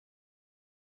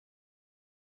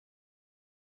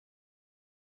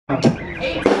Rising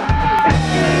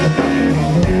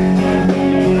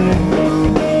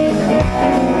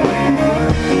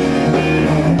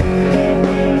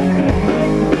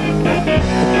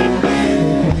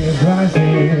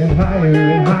higher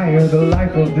and higher, the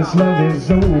life of this love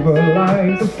is over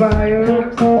like the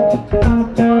fire.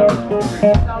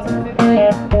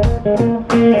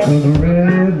 For the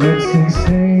red lipstick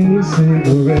stained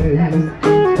cigarette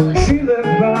she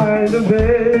left by the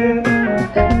bed.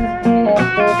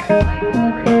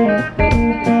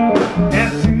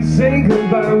 Had to say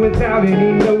goodbye without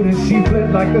any notice, she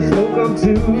fled like the smoke up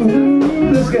to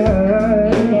the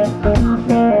sky.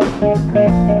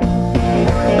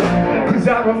 Cause I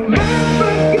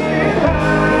remember getting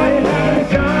high at the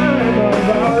time of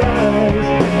our lives.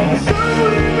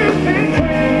 Somewhere in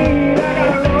between, I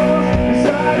got lost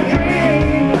inside a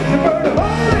dream. She burned a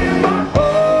hole in my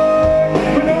heart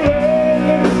with a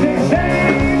red lipstick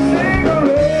stained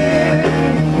cigarette.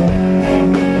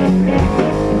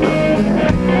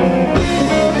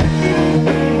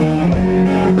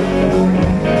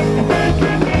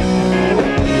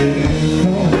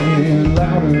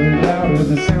 Louder and louder,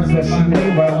 the sounds that she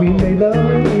made while we made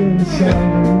love inside.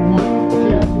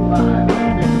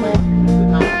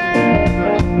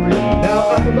 Now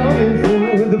I'm longing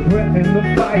for the breath and the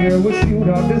fire which fueled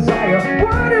our desire.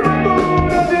 What am I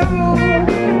gonna do?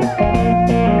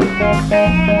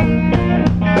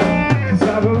 Cause I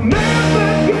remember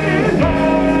getting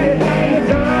high at the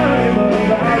time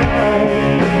of our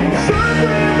lives.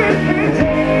 Somewhere in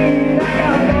between, I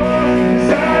got lost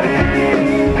inside a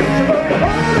dream. She burned a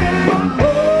hole in my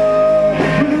heart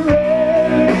with a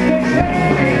red lipstick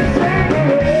stained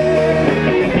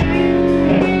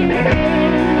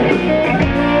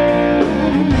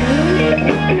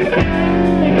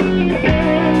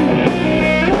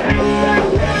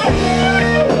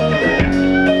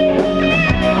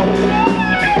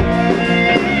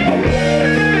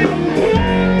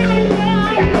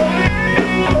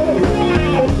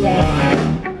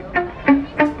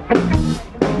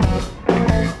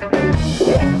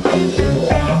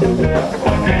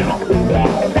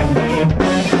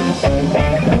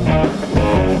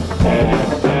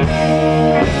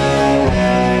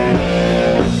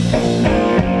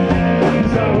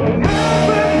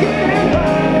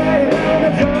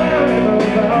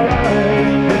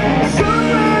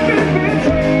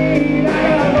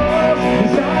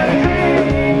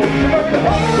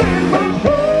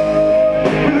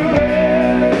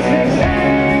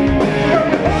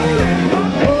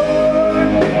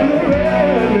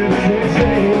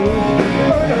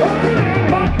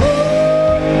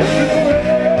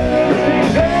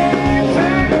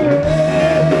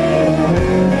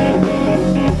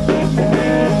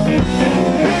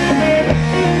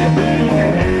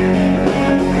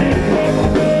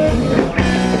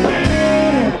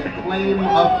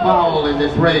in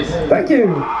this race. Thank you.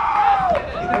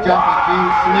 Jockey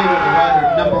James Slater, the rider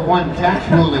of #1 tax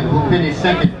ruling, who finished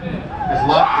second, has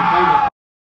locked the title.